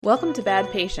Welcome to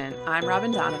Bad Patient. I'm Robin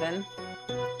Donovan.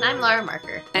 And I'm Laura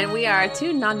Marker. And we are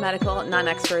two non-medical,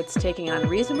 non-experts taking on a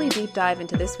reasonably deep dive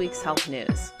into this week's health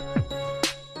news.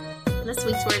 This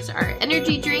week's words are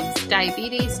energy drinks,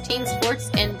 diabetes, teen sports,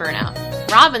 and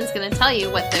burnout. Robin's going to tell you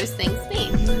what those things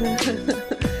mean.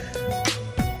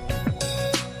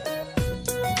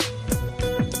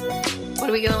 What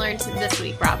are we going to learn this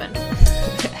week, Robin?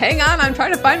 Hang on, I'm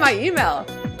trying to find my email.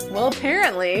 Well,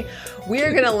 apparently,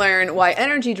 we're going to learn why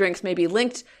energy drinks may be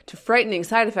linked to frightening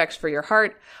side effects for your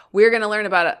heart. We're going to learn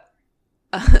about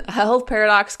a health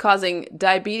paradox causing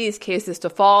diabetes cases to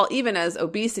fall even as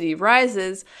obesity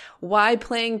rises, why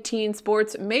playing teen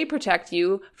sports may protect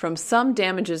you from some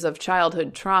damages of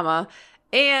childhood trauma,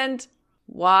 and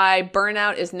why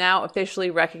burnout is now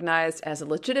officially recognized as a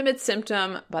legitimate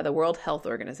symptom by the World Health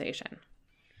Organization.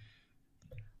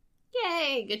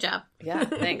 Yay, good job. Yeah,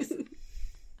 thanks.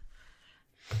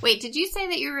 Wait, did you say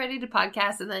that you were ready to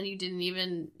podcast and then you didn't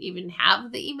even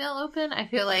have the email open? I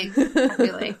feel like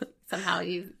somehow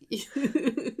you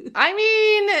I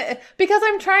mean, because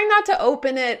I'm trying not to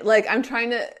open it, like I'm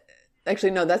trying to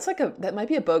actually no, that might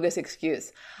be a bogus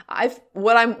excuse.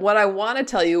 What I want to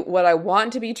tell you, what I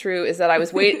want to be true is that I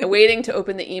was waiting to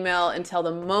open the email until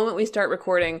the moment we start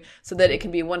recording so that it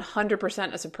can be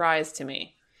 100% a surprise to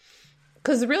me.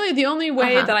 Because really the only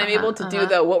way that I'm able to do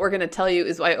what we're going to tell you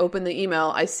is I open the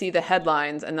email, I see the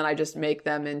headlines, and then I just make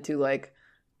them into like,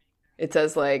 it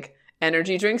says like,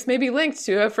 energy drinks may be linked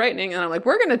to a frightening, and I'm like,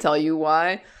 we're going to tell you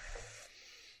why.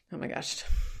 Oh my gosh.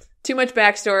 Too much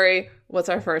backstory. What's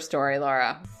our first story,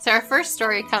 Laura? So our first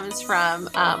story comes from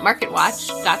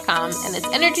marketwatch.com, and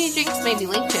it's energy drinks may be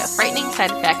linked to a frightening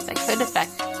side effect that could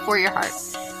affect for your heart.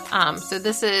 So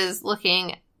this is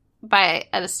looking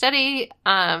at a study,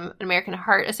 an American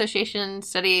Heart Association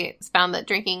study found that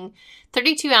drinking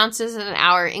 32 ounces in an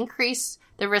hour increased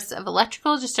the risk of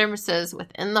electrical disturbances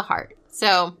within the heart.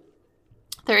 So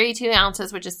 32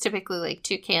 ounces, which is typically like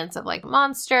 2 cans of like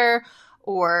Monster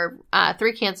or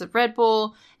 3 cans of Red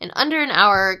Bull, in under an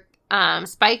hour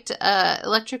spiked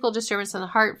electrical disturbance in the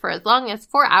heart for as long as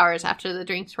 4 hours after the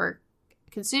drinks were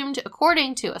consumed,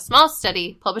 according to a small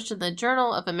study published in the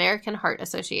Journal of American Heart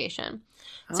Association.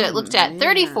 So it looked at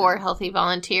 34 healthy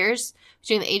volunteers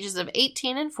between the ages of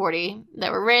 18 and 40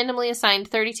 that were randomly assigned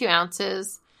 32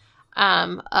 ounces.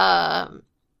 So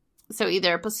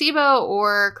either placebo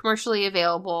or commercially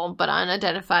available but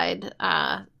unidentified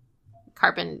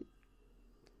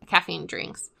caffeine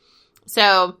drinks.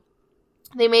 So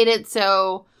they made it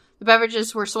so the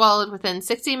beverages were swallowed within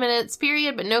 60 minutes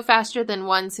period, but no faster than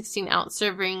 1 16-ounce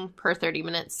serving per 30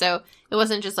 minutes. So it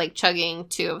wasn't just like chugging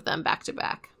 2 of them back to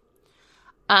back.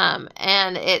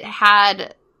 And it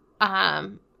had a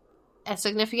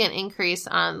significant increase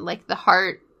on like the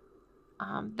heart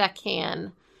that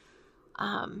can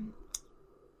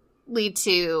lead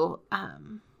to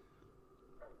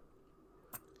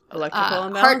Electrical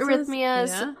imbalances? Heart arrhythmias.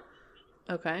 Yeah.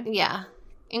 Okay. Yeah.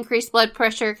 Increased blood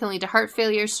pressure can lead to heart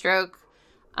failure, stroke,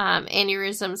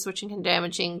 aneurysms, which can be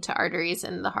damaging to arteries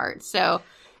in the heart. So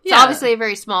it's obviously a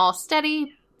very small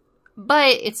study,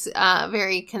 but it's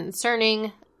very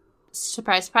concerning.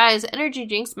 Surprise, surprise. Energy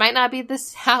drinks might not be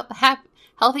this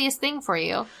healthiest thing for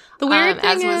you. The weird thing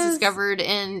as was discovered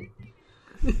in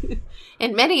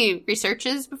many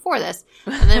researches before this.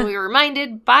 And then we were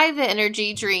reminded by the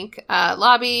energy drink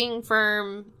lobbying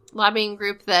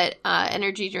group that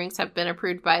energy drinks have been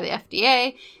approved by the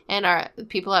FDA and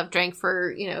people have drank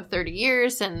for 30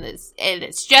 years and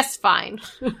it's just fine.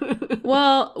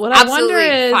 Well, what I wonder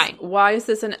is why is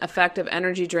this an effect of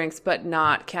energy drinks but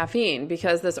not caffeine?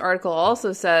 Because this article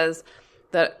also says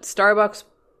that Starbucks,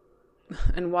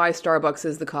 and why Starbucks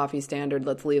is the coffee standard,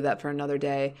 let's leave that for another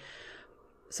day.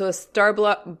 So a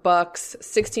Starbucks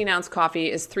 16-ounce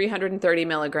coffee is 330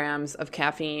 milligrams of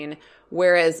caffeine,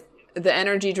 whereas the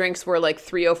energy drinks were like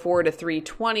 304 to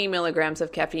 320 milligrams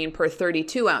of caffeine per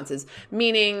 32 ounces,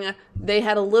 meaning they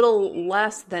had a little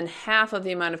less than half of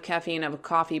the amount of caffeine of a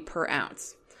coffee per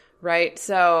ounce, right?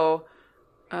 So,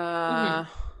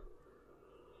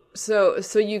 so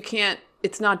you can't,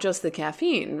 it's not just the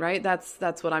caffeine, right?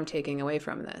 That's what I'm taking away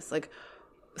from this. Like,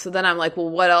 so then I'm like, well,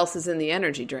 what else is in the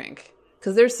energy drink?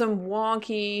 Because there's some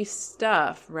wonky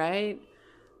stuff, right?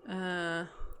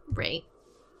 Right.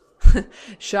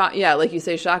 Shock, yeah, like you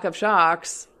say, shock of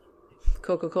shocks.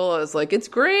 Coca-Cola is like, it's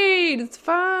great, it's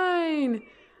fine.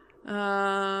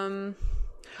 Okay,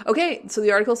 so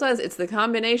the article says it's the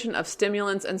combination of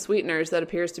stimulants and sweeteners that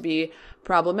appears to be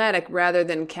problematic rather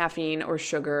than caffeine or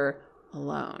sugar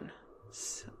alone.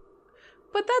 So,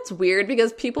 but that's weird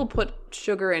because people put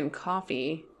sugar in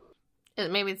coffee.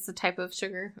 Maybe it's the type of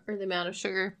sugar or the amount of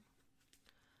sugar.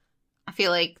 I feel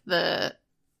like the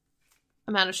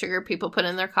amount of sugar people put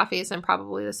in their coffees and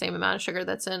probably the same amount of sugar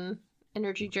that's in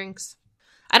energy drinks.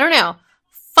 I don't know.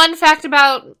 Fun fact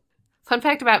about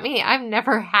me, I've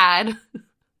never had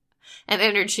an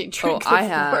energy drink before. I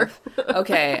have.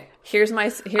 Okay, here's my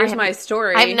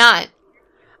story. I've not.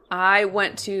 I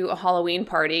went to a Halloween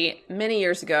party many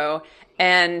years ago,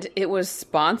 and it was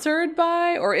sponsored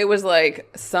by, or it was like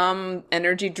some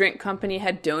energy drink company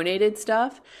had donated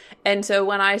stuff. And so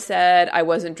when I said I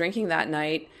wasn't drinking that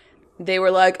night, they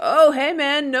were like, oh, hey,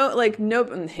 man, no, I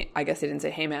guess they didn't say,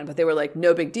 hey, man, but they were like,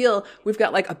 no big deal. We've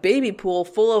got like a baby pool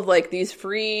full of like these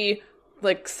free,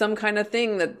 like some kind of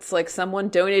thing that's like someone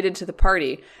donated to the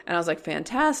party. And I was like,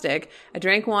 fantastic. I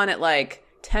drank one at like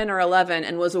 10 or 11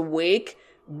 and was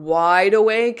wide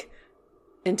awake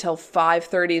until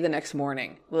 5:30 the next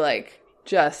morning.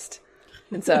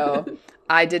 And so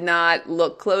I did not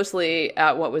look closely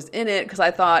at what was in it because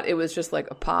I thought it was just like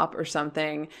a pop or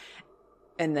something.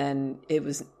 And then it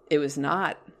was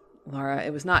not, Laura.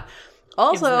 It was not.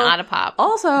 Also, it was not a pop.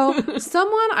 Also,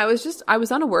 I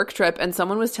was on a work trip and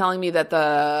someone was telling me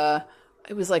that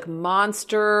it was like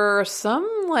Monster, some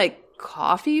like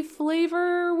coffee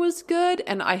flavor was good.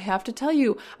 And I have to tell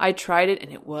you, I tried it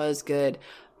and it was good.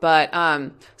 But,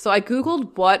 so I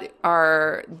Googled what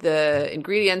are the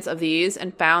ingredients of these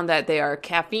and found that they are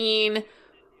caffeine,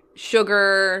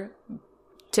 sugar,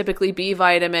 typically B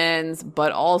vitamins,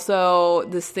 but also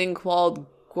this thing called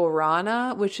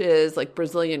guarana, which is like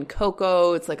Brazilian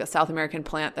cocoa. It's like a South American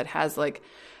plant that has like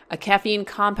a caffeine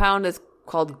compound that's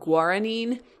called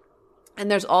guaranine. And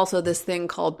there's also this thing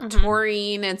called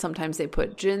taurine, and sometimes they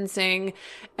put ginseng.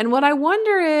 And what I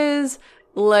wonder is,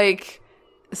 like,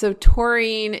 so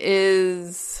taurine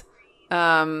is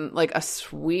like a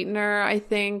sweetener, I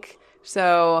think.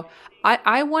 So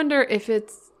I wonder if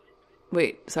it's,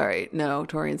 wait, sorry. No,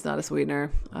 taurine's not a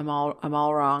sweetener. I'm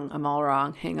all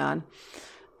wrong. Hang on.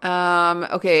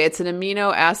 Okay, it's an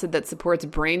amino acid that supports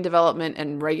brain development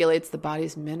and regulates the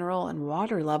body's mineral and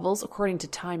water levels, according to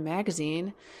Time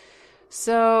magazine.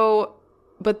 So,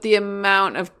 but the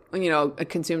amount of,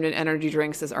 consumed in energy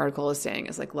drinks, this article is saying,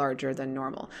 is like larger than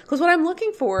normal. Because what I'm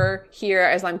looking for here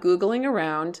as I'm Googling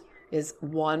around is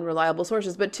one, reliable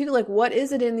sources, but two, like, what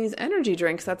is it in these energy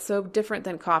drinks that's so different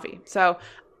than coffee? So,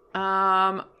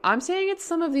 I'm saying it's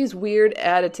some of these weird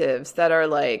additives that are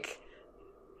like,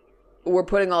 we're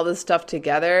putting all this stuff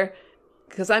together,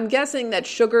 because I'm guessing that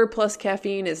sugar plus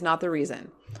caffeine is not the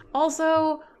reason.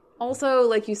 Also,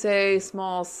 like you say,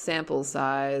 small sample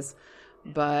size,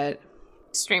 but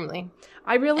extremely.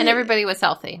 And everybody was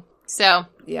healthy. So,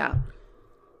 yeah.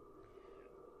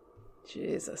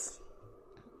 Jesus.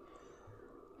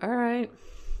 All right.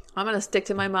 I'm going to stick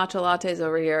to my matcha lattes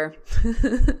over here.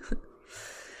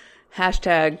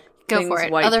 Hashtag go for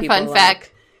it. Other fun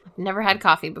fact, I've never had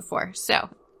coffee before, so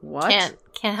what?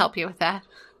 Can't help you with that.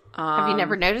 Have you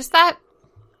never noticed that?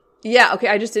 Yeah, okay,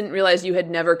 I just didn't realize you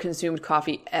had never consumed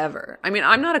coffee ever. I mean,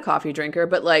 I'm not a coffee drinker,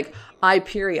 but like I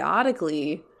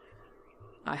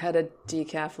had a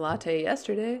decaf latte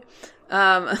yesterday.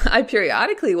 I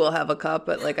periodically will have a cup,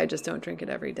 but like I just don't drink it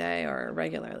every day or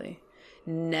regularly.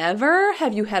 Never?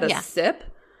 Have you had a sip?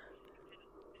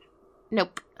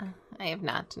 Nope. I have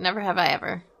not. Never have I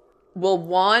ever. Well,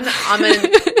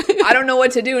 I don't know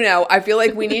what to do now. I feel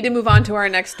like we need to move on to our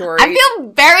next story. I feel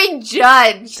very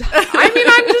judged. I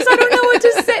don't know what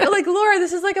to say. Like, Laura,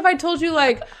 this is like if I told you,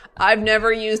 like, I've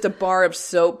never used a bar of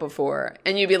soap before.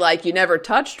 And you'd be like, you never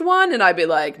touched one? And I'd be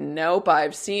like, nope,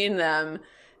 I've seen them.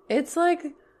 It's like,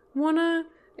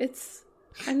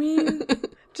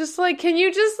 just like, can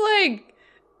you just like,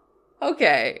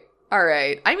 okay. All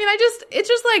right. I mean, it's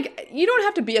just like, you don't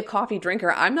have to be a coffee drinker.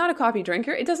 I'm not a coffee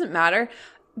drinker. It doesn't matter.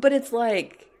 But it's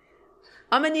like,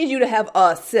 I'm going to need you to have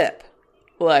a sip,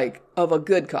 like, of a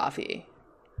good coffee.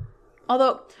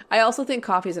 Although, I also think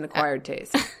coffee is an acquired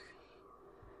taste.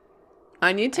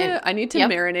 I need to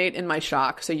marinate in my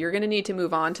shock. So you're going to need to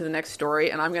move on to the next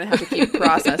story, and I'm going to have to keep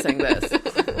processing this.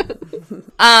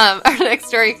 Our next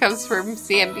story comes from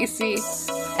CNBC,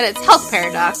 and it's Health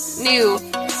Paradox. New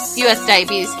U.S.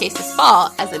 diabetes cases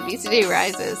fall as obesity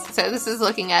rises. So this is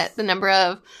looking at the number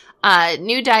of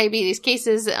new diabetes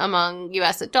cases among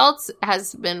U.S. adults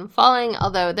has been falling,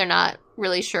 although they're not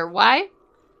really sure why.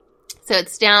 So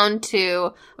it's down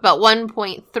to about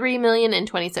 1.3 million in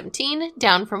 2017,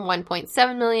 down from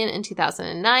 1.7 million in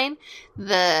 2009.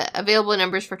 The available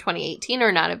numbers for 2018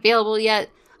 are not available yet.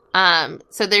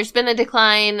 So there's been a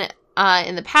decline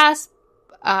in the past,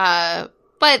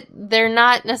 but they're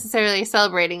not necessarily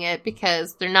celebrating it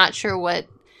because they're not sure what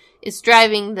is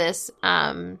driving this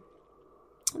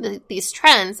these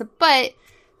trends. But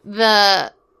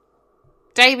the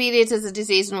diabetes is a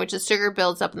disease in which the sugar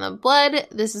builds up in the blood.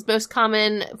 This is most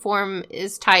common form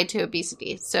is tied to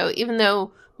obesity. So even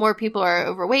though more people are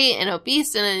overweight and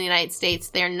obese in the United States,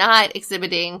 they're not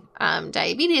exhibiting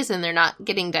diabetes and they're not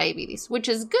getting diabetes, which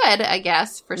is good, I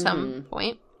guess, for some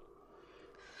point.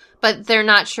 But they're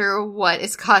not sure what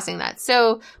is causing that.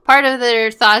 So part of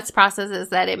their thoughts process is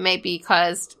that it may be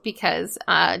caused because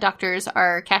doctors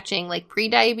are catching like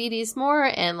pre-diabetes more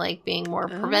and like being more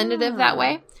preventative that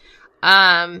way.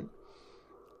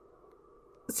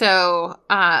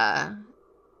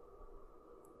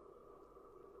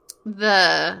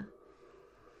 The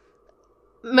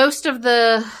most of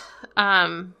the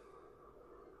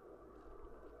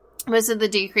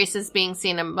decreases being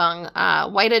seen among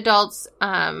white adults.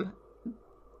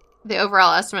 The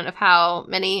overall estimate of how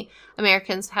many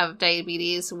Americans have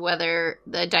diabetes, whether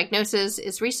the diagnosis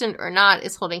is recent or not,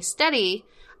 is holding steady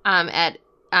at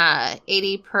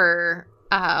 80 per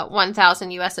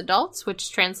 1,000 U.S. adults,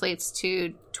 which translates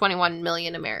to 21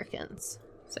 million Americans.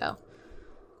 So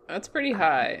that's pretty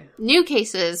high. New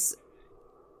cases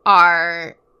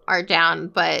are down,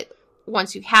 but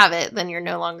once you have it, then you're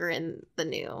no longer in the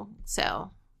new.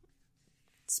 So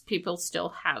lots of people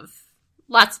still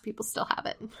have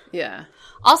it. Yeah.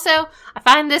 Also, I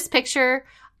find this picture,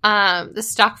 the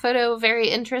stock photo, very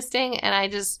interesting,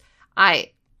 and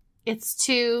it's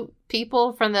two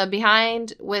people from the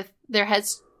behind with their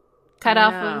heads cut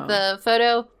off of the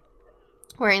photo,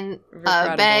 wearing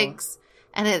bags,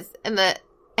 and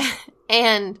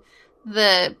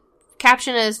the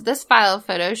caption is, "This file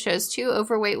photo shows two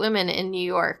overweight women in New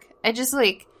York." I just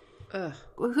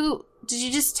who did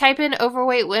you just type in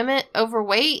overweight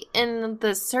in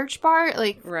the search bar?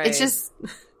 Like, right. It's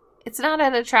not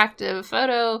an attractive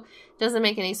photo. Doesn't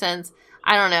make any sense.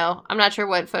 I don't know. I'm not sure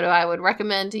what photo I would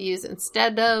recommend to use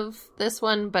instead of this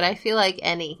one, but I feel like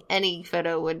any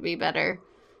photo would be better.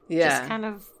 Yeah. Just kind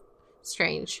of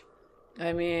strange.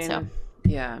 I mean,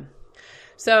 yeah.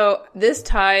 So this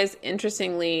ties,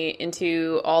 interestingly,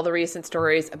 into all the recent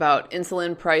stories about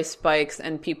insulin price spikes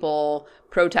and people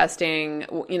protesting,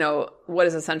 what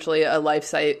is essentially a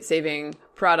life-saving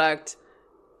product,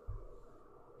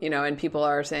 and people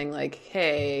are saying, like,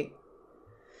 hey,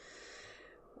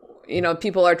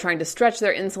 people are trying to stretch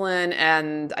their insulin,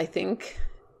 and I think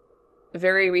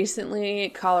very recently,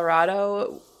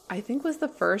 Colorado, I think, was the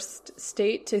first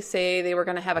state to say they were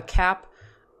going to have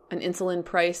an insulin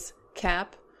price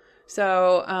cap.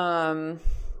 So,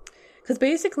 because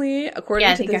basically, according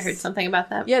to I think I heard something about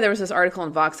that. Yeah, there was this article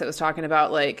in Vox that was talking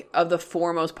about, like, of the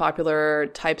 4 most popular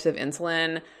types of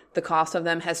insulin, the cost of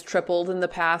them has tripled in the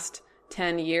past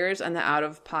 10 years, and the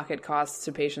out-of-pocket costs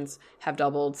to patients have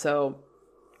doubled. So,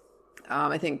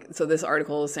 I think, so this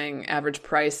article is saying average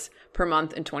price per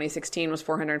month in 2016 was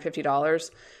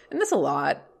 $450. And that's a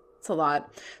lot. It's a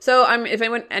lot. So if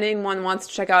anyone wants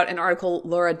to check out an article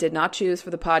Laura did not choose for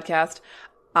the podcast,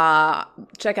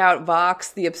 check out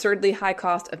Vox, The Absurdly High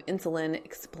Cost of Insulin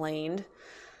Explained.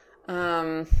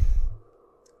 I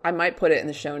might put it in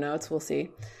the show notes. We'll see.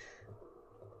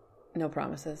 No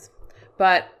promises.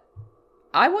 But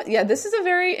this is a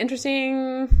very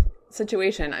interesting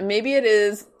situation. Maybe it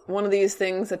is one of these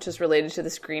things that's just related to the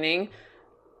screening.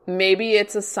 Maybe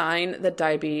it's a sign that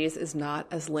diabetes is not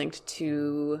as linked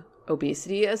to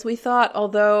obesity as we thought.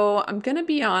 Although I'm going to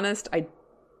be honest, I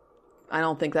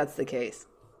don't think that's the case.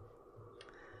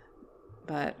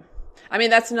 But I mean,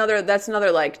 that's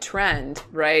another like trend,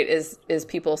 right? Is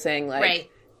people saying like,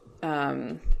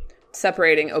 right.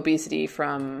 Separating obesity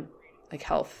from like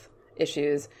health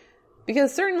issues,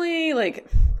 because certainly, like,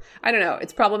 I don't know,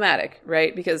 it's problematic,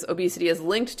 right? Because obesity is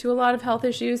linked to a lot of health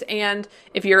issues. And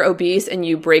if you're obese and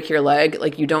you break your leg,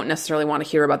 like, you don't necessarily want to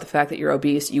hear about the fact that you're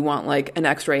obese. You want like an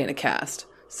x-ray and a cast.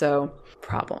 So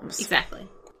problems. Exactly. All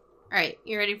right.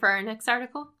 You ready for our next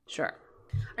article? Sure.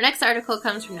 Our next article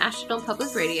comes from National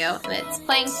Public Radio, and it's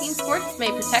playing team sports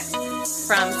may protect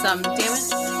from some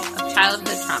damage of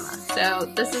childhood trauma.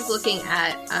 So this is looking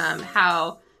at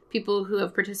how people who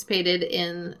have participated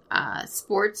in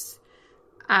sports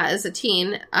as a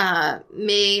teen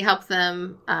may help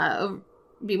them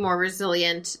be more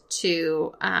resilient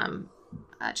to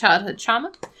childhood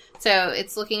trauma. So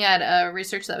it's looking at a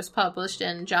research that was published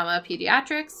in JAMA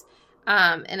Pediatrics,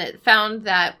 and it found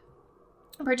that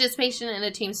participation in a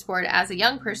team sport as a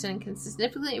young person can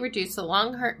significantly reduce the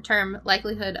long-term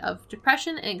likelihood of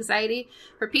depression and anxiety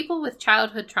for people with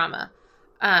childhood trauma.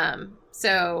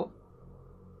 So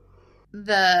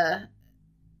the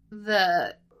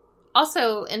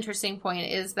also interesting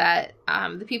point is that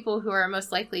the people who are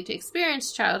most likely to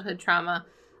experience childhood trauma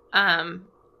are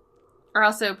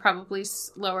also probably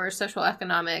lower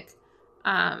socioeconomic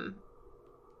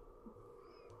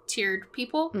tiered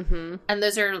people, and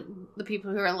those are the people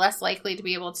who are less likely to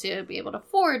be able to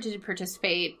afford to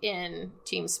participate in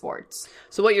team sports.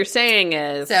 So what you're saying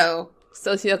is,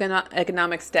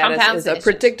 socioeconomic status is a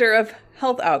predictor of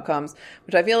health outcomes,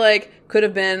 which I feel like could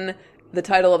have been the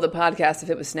title of the podcast if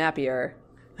it was snappier.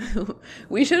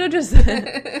 we should have just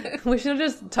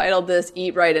titled this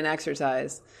 "Eat Right and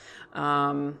Exercise."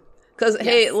 Because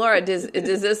hey, Laura,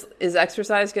 is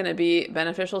exercise going to be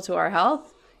beneficial to our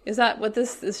health? Is that what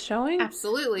this is showing?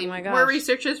 Absolutely. Oh my gosh. More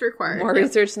research is required. More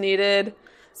research needed.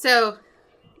 So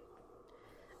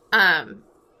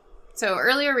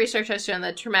earlier research has shown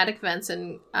that traumatic events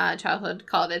in childhood,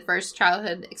 called adverse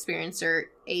childhood experience, or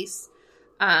ACE,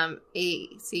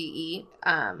 ACE,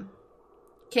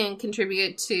 can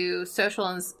contribute to social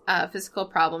and physical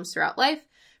problems throughout life,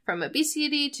 from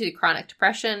obesity to chronic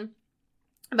depression.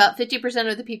 About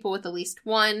 50% of the people with at least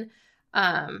one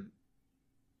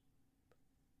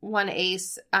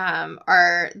ACE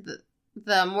are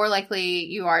the more likely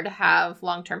you are to have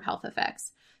long-term health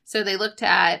effects. So they looked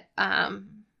at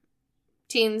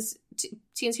teens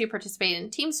who participate in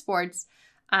team sports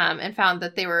and found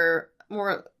that they were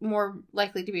more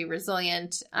likely to be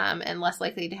resilient and less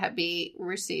likely to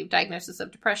receive diagnosis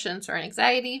of depression or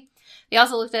anxiety. They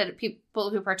also looked at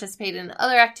people who participate in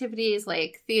other activities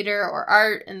like theater or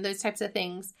art and those types of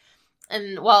things.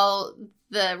 And while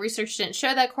the research didn't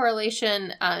show that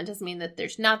correlation, it doesn't mean that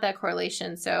there's not that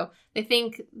correlation. So they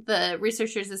think the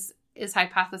researchers is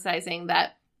hypothesizing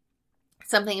that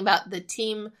something about the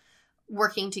team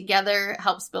working together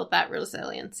helps build that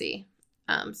resiliency.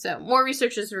 So more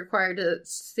research is required to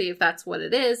see if that's what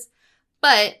it is.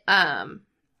 But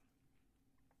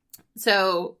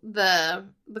so the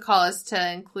call is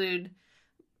to include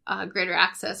greater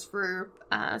access for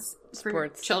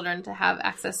children to have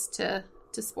access to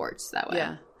sports that way.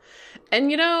 Yeah. And,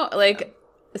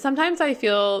 sometimes I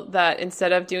feel that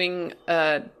instead of doing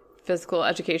a physical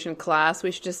education class,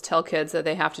 we should just tell kids that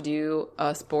they have to do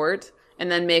a sport and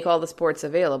then make all the sports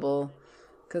available.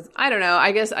 Because, I don't know,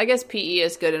 I guess PE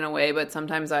is good in a way, but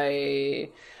sometimes I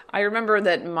remember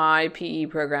that my PE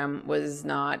program was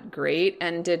not great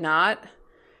and did not.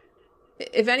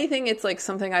 If anything, it's like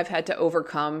something I've had to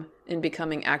overcome in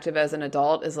becoming active as an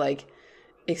adult, is like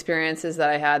experiences that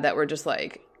I had that were just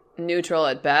like neutral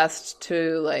at best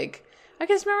to like, I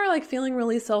guess remember like feeling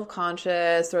really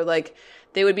self-conscious, or like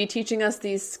they would be teaching us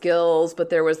these skills, but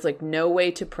there was like no way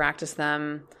to practice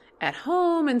them at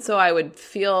home. And so I would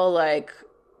feel like,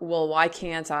 well, why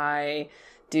can't I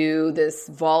do this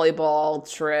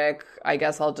volleyball trick? I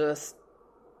guess I'll just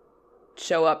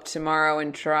show up tomorrow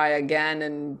and try again.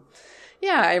 And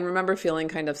yeah, I remember feeling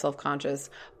kind of self-conscious,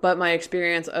 but my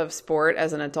experience of sport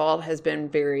as an adult has been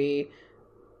very,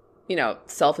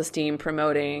 self-esteem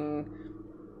promoting.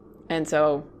 And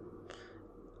so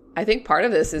I think part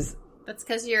of this is... That's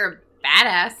because you're a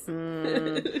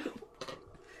badass.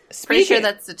 Pretty sure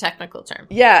that's the technical term.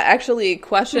 Yeah, actually,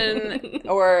 question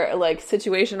or like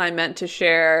situation I meant to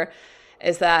share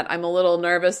is that I'm a little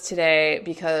nervous today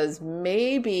because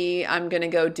maybe I'm going to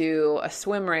go do a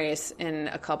swim race in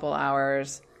a couple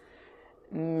hours.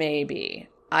 Maybe.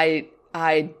 I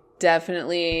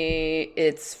definitely,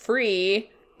 it's free,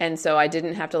 and so I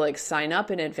didn't have to like sign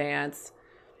up in advance,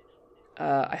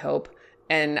 I hope.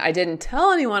 And I didn't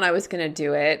tell anyone I was going to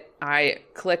do it. I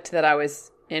clicked that I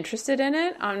was interested in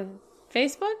it on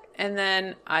Facebook, and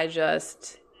then I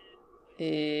just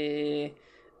I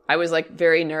was like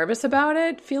very nervous about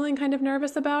it, feeling kind of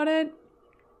nervous about it.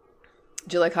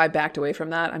 Do you like how I backed away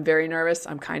from that? I'm very nervous.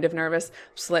 I'm kind of nervous.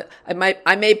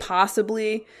 I may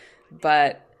possibly,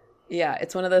 but yeah,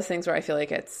 it's one of those things where I feel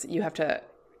like you have to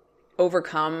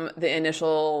overcome the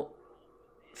initial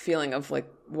feeling of like,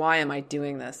 why am I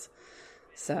doing this?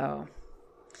 So.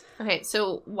 Okay,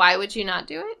 so why would you not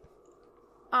do it?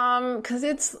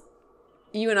 Because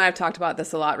you and I have talked about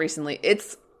this a lot recently.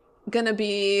 It's going to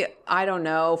be, I don't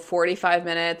know, 45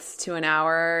 minutes to an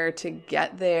hour to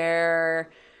get there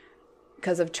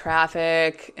because of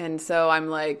traffic. And so I'm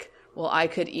like, well, I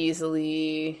could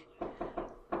easily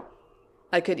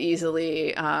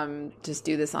just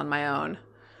do this on my own.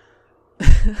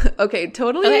 Okay,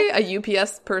 totally. Okay. A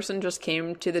UPS person just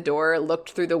came to the door,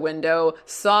 looked through the window,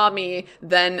 saw me,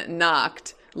 then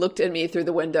knocked. Looked at me through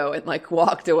the window and like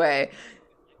walked away.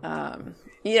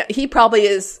 Yeah, he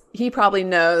probably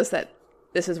knows that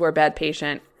this is where bad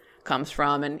patient comes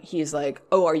from. And he's like,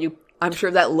 oh, I'm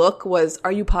sure that look was,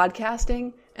 are you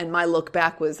podcasting? And my look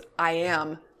back was, I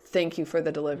am. Thank you for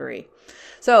the delivery.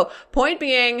 So point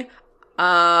being, if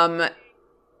I'm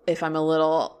a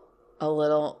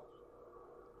little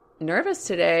nervous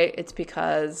today, it's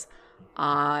because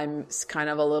I'm kind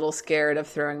of a little scared of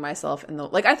throwing myself in the,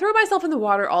 like, I throw myself in the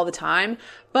water all the time,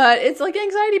 but it's like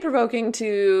anxiety provoking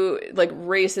to, like,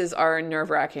 races are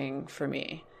nerve-wracking for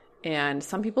me. And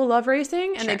some people love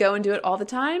racing and they go and do it all the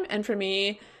time. And for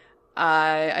me,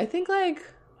 I think, like,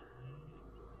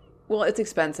 well, it's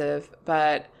expensive,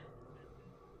 and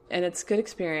it's good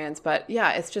experience, but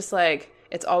yeah, it's just like,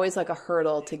 it's always like a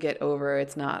hurdle to get over.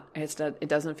 It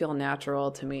doesn't feel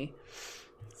natural to me.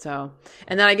 So,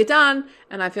 and then I get done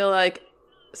and I feel like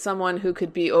someone who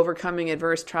could be overcoming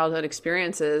adverse childhood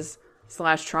experiences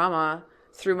 / trauma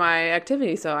through my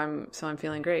activity. So I'm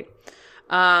feeling great.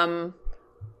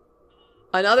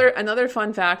 Another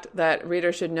fun fact that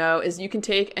readers should know is you can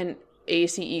take an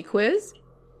ACE quiz.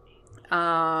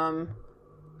 I'm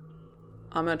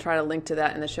going to try to link to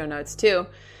that in the show notes too.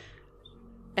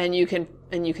 And you can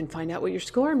find out what your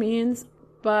score means,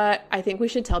 but I think we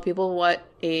should tell people what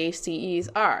ACEs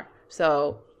are.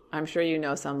 So I'm sure you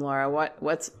know some, Laura. What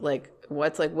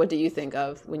do you think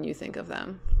of when you think of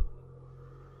them?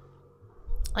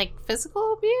 Like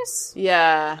physical abuse?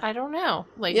 Yeah. I don't know.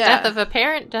 Like death of a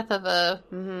parent, death of a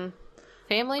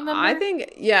family member? I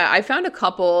think, I found a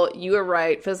couple. You were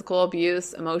right. Physical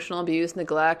abuse, emotional abuse,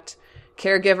 neglect,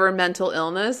 caregiver mental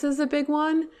illness is a big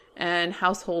one, and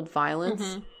household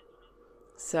violence.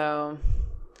 So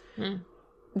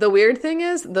the weird thing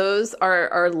is those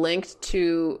are linked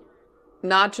to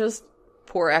not just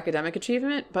poor academic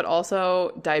achievement, but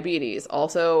also diabetes,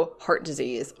 also heart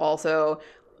disease, also,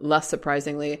 less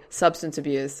surprisingly, substance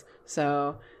abuse.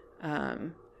 So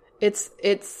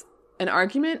it's an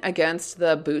argument against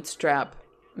the bootstrap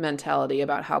mentality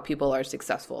about how people are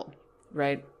successful,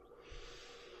 right?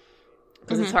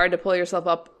 Because it's hard to pull yourself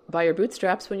up by your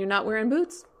bootstraps when you're not wearing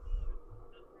boots.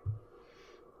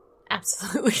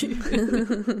 Absolutely.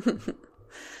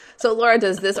 So, Laura,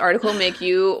 does this article make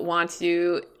you want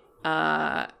to,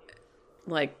 go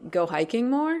hiking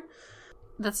more?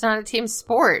 That's not a team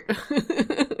sport.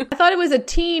 I thought it was a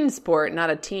teen sport,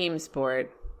 not a team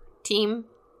sport. Team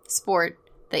sport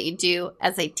that you do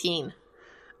as a teen.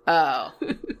 Oh.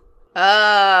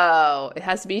 It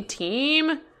has to be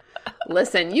team?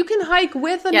 Listen, you can hike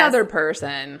with another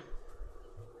person.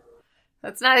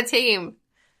 That's not a team.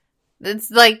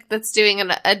 That's doing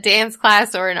a dance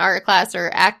class or an art class or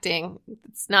acting.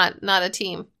 It's not a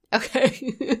team.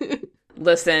 Okay.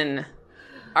 Listen.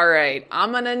 All right.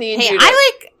 I'm gonna need you to...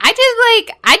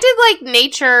 I did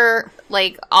nature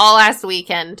all last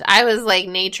weekend. I was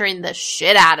naturing the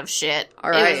shit out of shit. All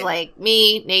right. It was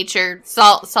me, nature,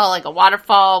 saw a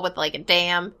waterfall with a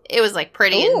dam. It was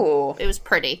pretty. Ooh. It was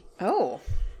pretty. Oh.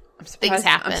 Things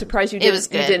happened. I'm surprised you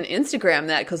didn't Instagram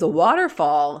that, because a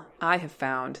waterfall I have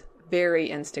found very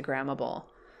Instagrammable.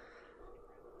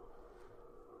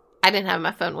 I didn't have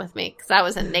my phone with me because I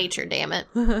was in nature, damn it.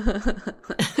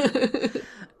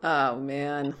 Oh,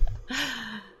 man.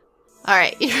 All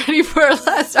right, you ready for our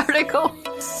last article?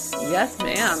 Yes,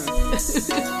 ma'am.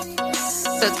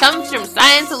 So it comes from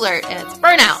Science Alert, and it's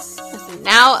burnout. This is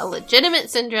now a legitimate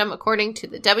syndrome according to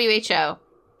the WHO.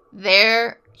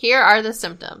 Here are the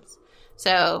symptoms.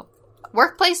 So,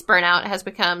 workplace burnout has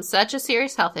become such a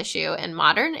serious health issue in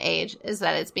modern age is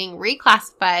that it's being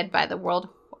reclassified by the World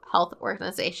Health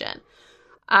Organization.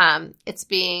 It's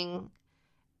being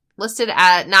listed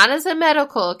not as a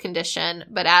medical condition,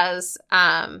 but as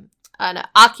an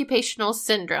occupational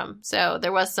syndrome. So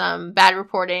there was some bad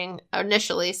reporting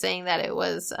initially saying that it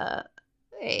was a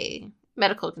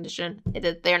medical condition.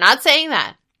 They're not saying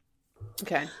that.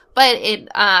 Okay. But it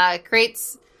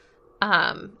creates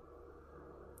some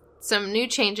new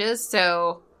changes.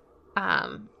 So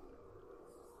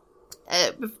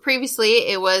previously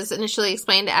it was initially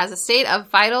explained as a state of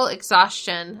vital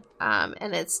exhaustion,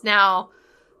 and it's now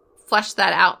fleshed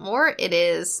that out more. It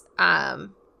is a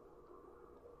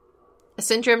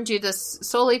syndrome due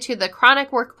solely to the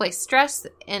chronic workplace stress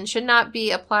and should not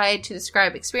be applied to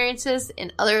describe experiences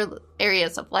in other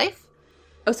areas of life.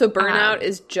 Oh, so burnout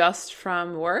is just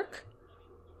from work?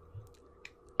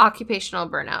 Occupational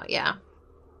burnout, yeah.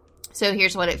 So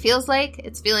here's what it feels like.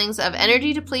 It's feelings of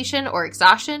energy depletion or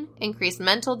exhaustion, increased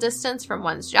mental distance from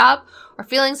one's job, or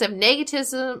feelings of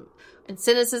negativism and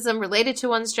cynicism related to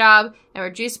one's job, and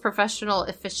reduced professional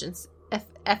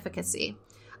efficacy.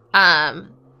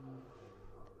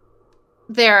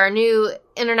 There are new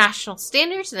international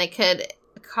standards, and they could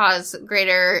cause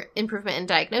greater improvement in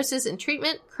diagnosis and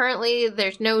treatment. Currently,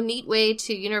 there's no neat way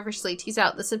to universally tease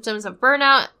out the symptoms of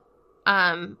burnout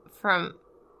from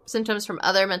symptoms from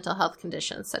other mental health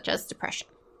conditions, such as depression.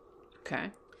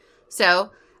 Okay.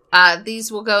 So,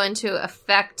 these will go into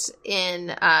effect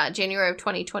in January of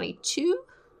 2022.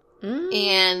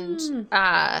 And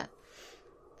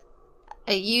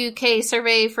A UK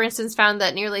survey, for instance, found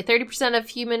that nearly 30% of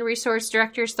human resource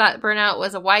directors thought burnout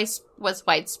was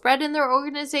widespread in their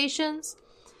organizations.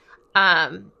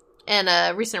 And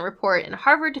a recent report in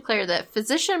Harvard declared that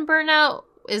physician burnout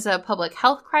is a public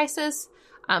health crisis,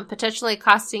 potentially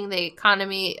costing the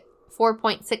economy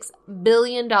 $4.6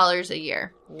 billion a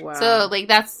year. Wow. So, like,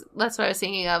 that's what I was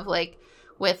thinking of, like,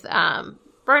 with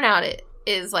burnout. It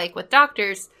is, like, with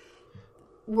doctors,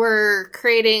 we're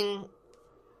creating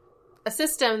a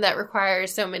system that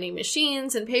requires so many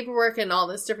machines and paperwork and all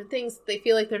those different things. They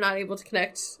feel like they're not able to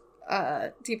connect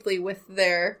deeply with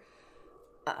their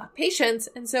patients.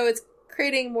 And so it's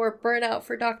creating more burnout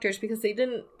for doctors because they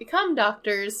didn't become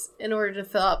doctors in order to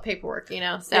fill out paperwork, you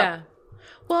know? So yeah.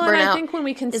 Well, and I think when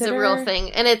we consider... is a real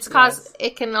thing. And it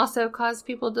can also cause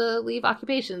people to leave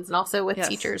occupations, and also with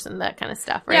teachers and that kind of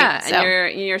stuff, right? Yeah, so.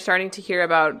 And you're starting to hear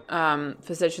about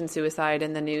physician suicide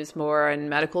in the news more, and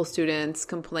medical students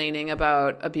complaining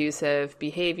about abusive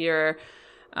behavior.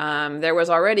 There was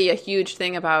already a huge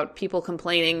thing about people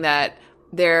complaining that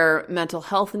their mental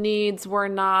health needs were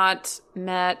not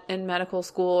met in medical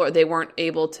school, or they weren't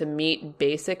able to meet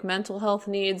basic mental health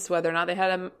needs, whether or not they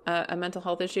had a mental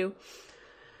health issue.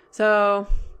 So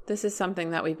this is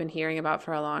something that we've been hearing about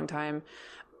for a long time.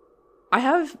 I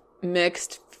have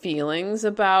mixed feelings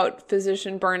about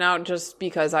physician burnout just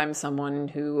because I'm someone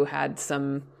who had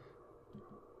some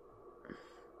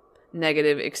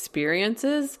negative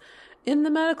experiences in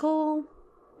the medical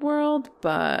world,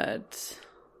 but...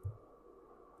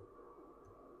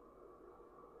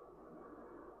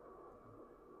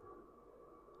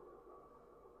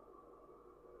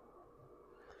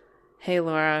 Hey,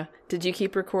 Laura, did you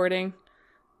keep recording?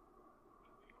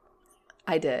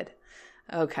 I did.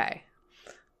 Okay.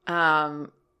 I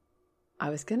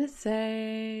was going to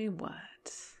say what?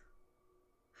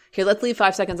 Here, let's leave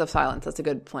 5 seconds of silence. That's a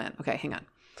good plan. Okay, hang on.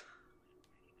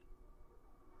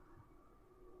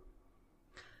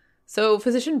 So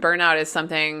physician burnout is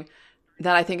something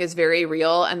that I think is very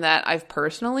real and that I've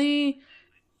personally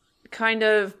kind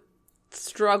of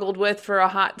struggled with for a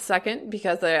hot second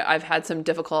because I've had some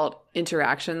difficult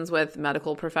interactions with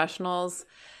medical professionals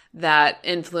that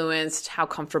influenced how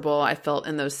comfortable I felt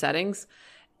in those settings.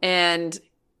 And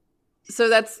so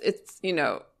it's, you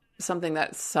know, something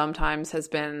that sometimes has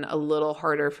been a little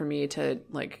harder for me to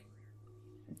like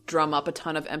drum up a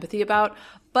ton of empathy about.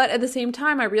 But at the same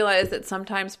time, I realize that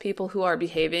sometimes people who are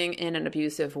behaving in an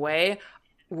abusive way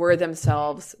were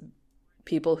themselves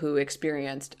people who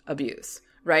experienced abuse.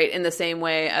 Right? In the same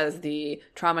way as the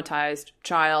traumatized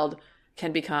child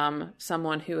can become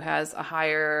someone who has a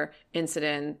higher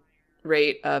incident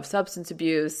rate of substance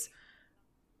abuse,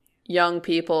 young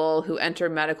people who enter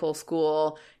medical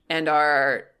school and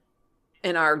are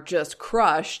just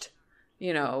crushed,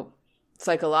 you know,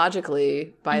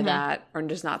 psychologically by that, or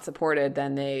just not supported,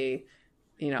 then they,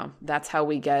 you know, that's how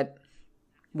we get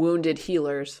wounded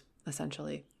healers,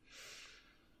 essentially.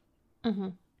 Mm-hmm.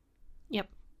 Yep.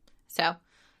 So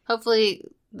hopefully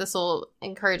this will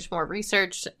encourage more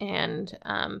research and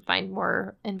find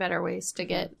more and better ways to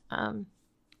get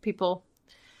people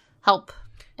help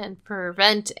and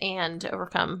prevent and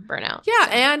overcome burnout. Yeah,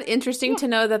 so. And interesting to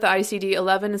know that the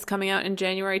ICD-11 is coming out in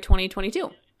January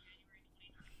 2022.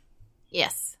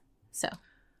 Yes. So,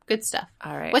 good stuff.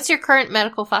 All right. What's your current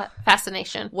medical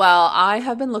fascination? Well, I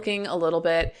have been looking a little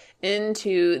bit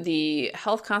into the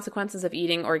health consequences of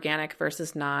eating organic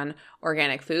versus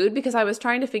non-organic food because I was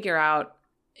trying to figure out,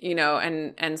 you know,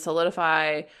 and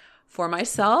solidify for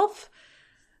myself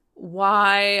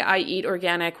why I eat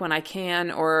organic when I can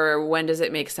or when does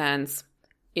it make sense.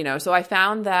 You know, so I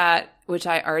found that, which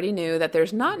I already knew, that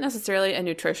there's not necessarily a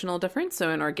nutritional difference. So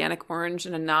an organic orange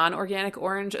and a non-organic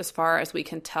orange, as far as we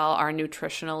can tell, are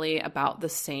nutritionally about the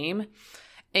same.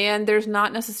 And there's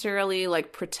not necessarily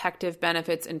like protective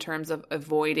benefits in terms of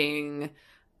avoiding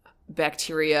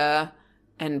bacteria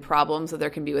and problems that there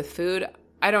can be with food.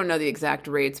 I don't know the exact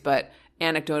rates, but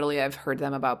anecdotally, I've heard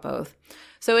them about both.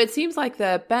 So it seems like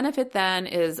the benefit then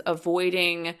is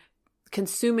avoiding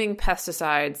consuming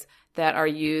pesticides that are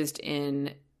used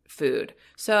in food.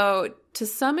 So to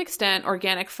some extent,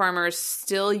 organic farmers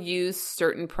still use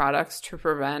certain products to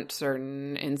prevent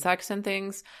certain insects and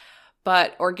things,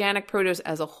 but organic produce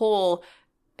as a whole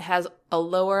has a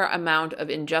lower amount of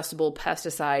ingestible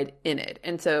pesticide in it.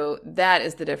 And so that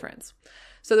is the difference.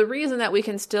 So the reason that we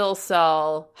can still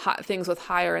sell things with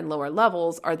higher and lower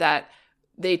levels are that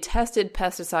they tested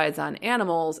pesticides on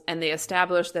animals and they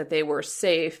established that they were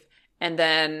safe. And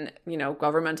then, you know,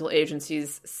 governmental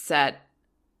agencies set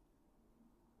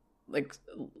like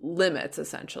limits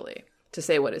essentially to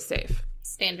say what is safe.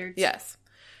 Standards. Yes.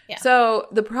 Yeah. So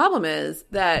the problem is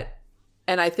that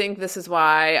And I think this is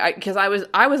why, because I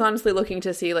was honestly looking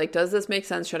to see, like, does this make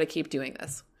sense? Should I keep doing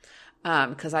this?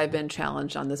 Because I've been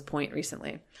challenged on this point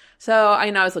recently. So I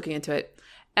know I was looking into it.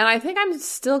 And I think I'm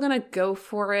still going to go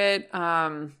for it.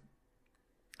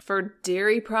 For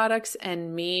dairy products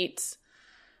and meat,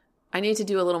 I need to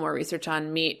do a little more research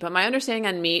on meat. But my understanding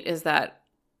on meat is that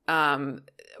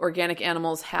organic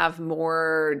animals have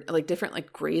more, like, different,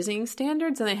 like, grazing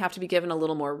standards, and they have to be given a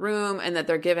little more room, and that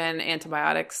they're given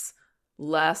antibiotics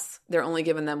less. They're only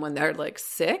given them when they're, like,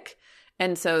 sick.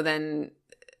 And so then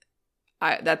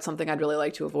that's something I'd really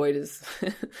like to avoid is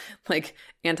like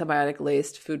antibiotic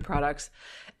laced food products.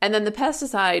 And then the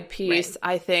pesticide piece,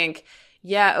 right. I think,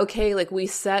 yeah, okay, like we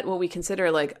set what we consider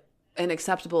like an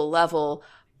acceptable level,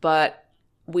 but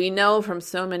we know from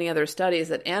so many other studies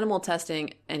that animal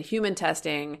testing and human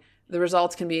testing, the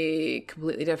results can be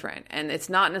completely different, and it's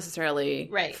not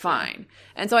necessarily fine.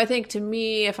 And so I think, to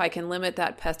me, if I can limit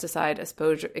that pesticide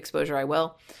exposure, I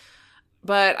will.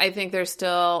 But I think there's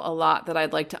still a lot that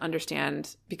I'd like to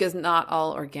understand, because not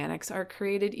all organics are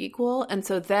created equal. And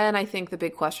so then I think the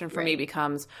big question for me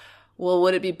becomes, well,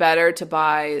 would it be better to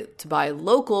buy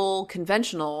local,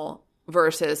 conventional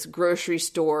versus grocery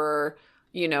store,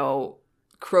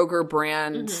 Kroger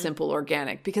brand, simple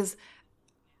organic? Because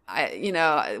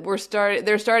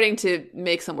they're starting to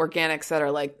make some organics that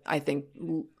are like, I think,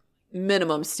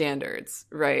 minimum standards,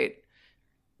 right?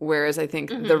 Whereas I think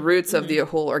the roots of the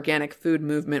whole organic food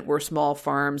movement were small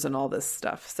farms and all this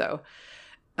stuff. So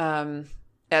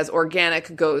as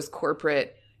organic goes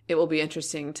corporate, it will be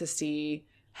interesting to see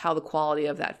how the quality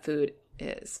of that food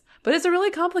is. But it's a really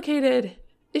complicated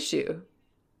issue.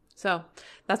 So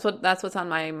that's what's on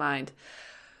my mind.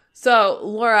 So,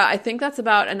 Laura, I think that's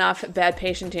about enough bad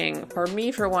patienting for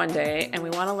me for one day, and we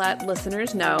want to let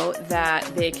listeners know that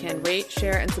they can rate,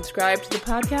 share, and subscribe to the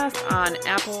podcast on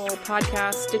Apple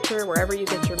Podcasts, Stitcher, wherever you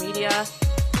get your media,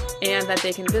 and that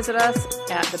they can visit us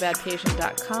at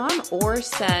thebadpatient.com or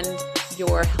send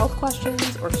your health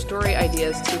questions or story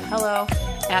ideas to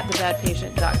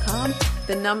hello@thebadpatient.com.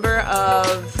 The number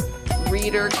of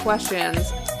reader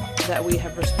questions that we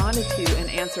have responded to and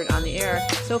answered on the air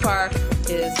so far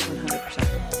is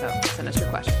 100%. So send us your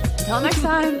questions. Until next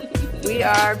time, we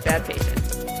are Bad Patient.